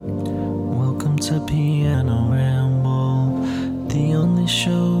to Piano Ramble, the only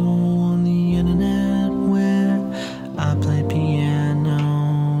show on the internet where I play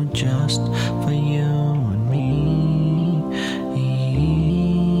piano just for you and me.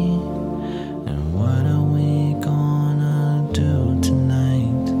 And what are we gonna do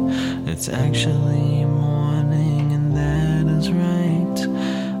tonight? It's actually morning, and that is right.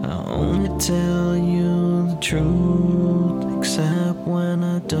 I only tell you the truth, except when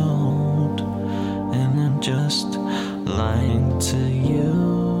I don't, and I'm just lying to you.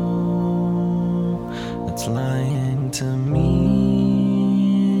 It's lying to me.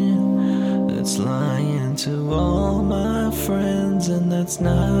 It's lying to all my friends, and that's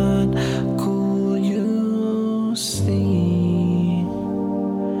not cool, you see.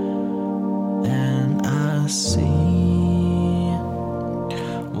 And I see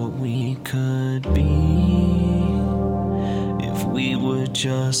what we could be if we were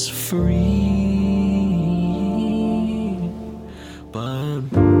just free. But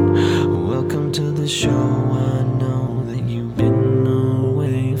welcome to the show. I know that you've been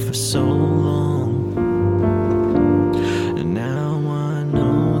away for so long, and now I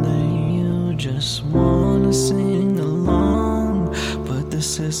know that you just wanna sing along. But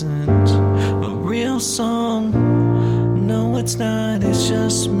this isn't a real song. No, it's not. It's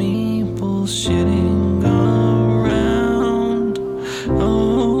just me bullshitting around.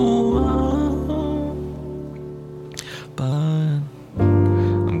 But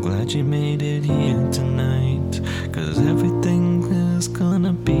I'm glad you made it here tonight, 'cause everything is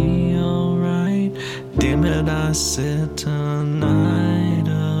gonna be alright. Damn it, I said tonight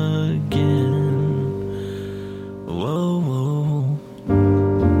again. Whoa.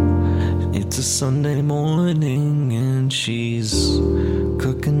 It's a Sunday morning and she's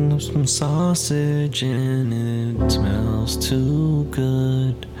cooking up some sausage and it smells too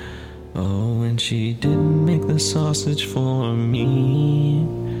good. Oh, and she didn't make the sausage for me.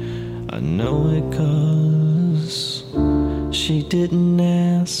 I know it 'cause she didn't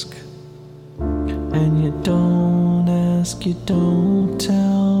ask. And you don't ask, you don't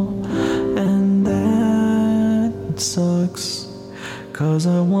tell. And that sucks, 'cause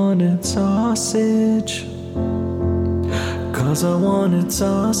I wanted sausage. 'Cause I wanted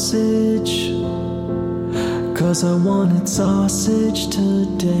sausage. 'Cause I wanted sausage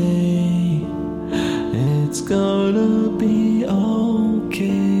today. It's gonna be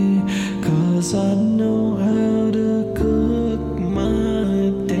okay, 'cause I know how to cook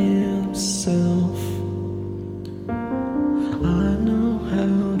my damn self. I know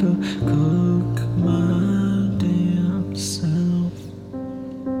how to cook my damn self.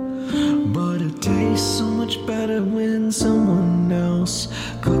 But it tastes so much better when someone else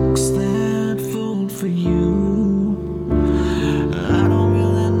cooks that food for you. I don't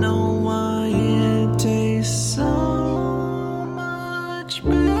really know why it tastes so much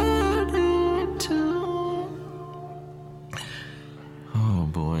better too. Oh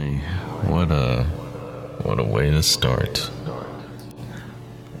boy, what a way to start.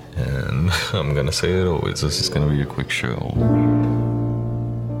 And I'm gonna say it always, this is gonna be a quick show.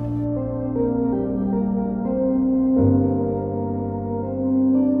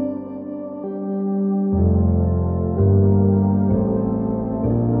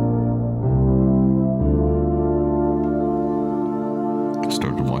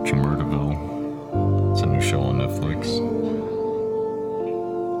 Started watching Murderville. It's a new show on Netflix.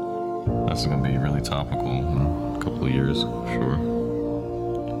 That's gonna be really topical in a couple of years, sure.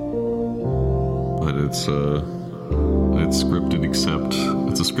 But it's scripted, except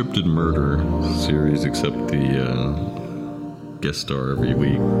it's a scripted murder series, except the guest star every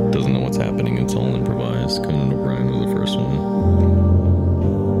week doesn't know what's happening. It's all improvised. Conan O'Brien was the first one.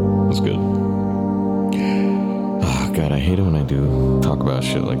 It was good. God, I hate it when I do talk about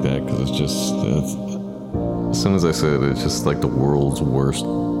shit like that, because it's as soon as I say it, it's just like the world's worst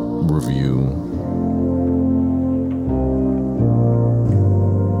review.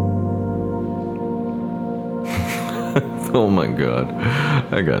 Oh my God,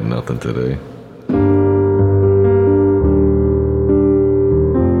 I got nothing today.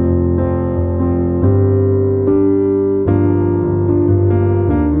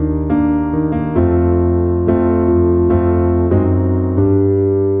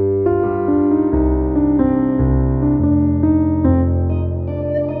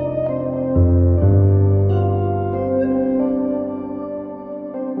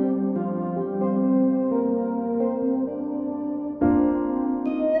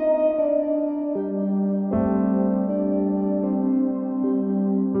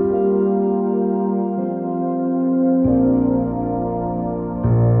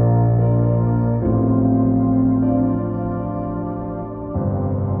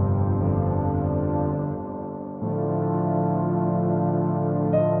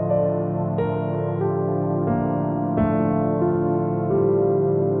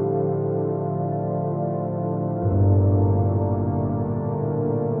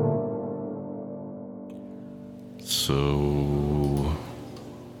 So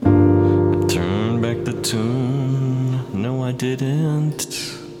I turned back the tune. No, I didn't.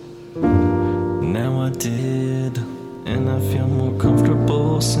 Now I did. And I feel more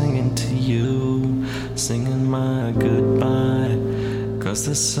comfortable singing to you, singing my goodbye. 'Cause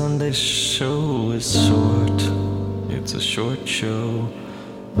the Sunday show is short. It's a short show.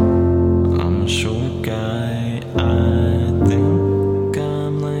 I'm a short guy. I think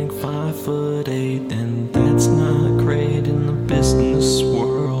I'm like 5'8", and that's not great in the business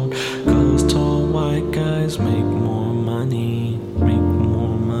world. 'Cause tall white guys make more money, make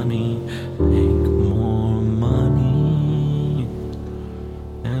more money, make more money.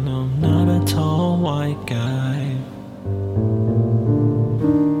 And I'm not a tall white guy,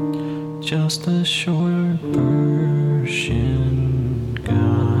 just a short Persian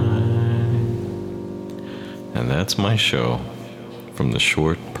guy. And that's my show from the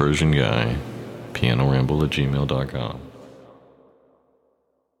Short Persian Guy, pianoramble@gmail.com.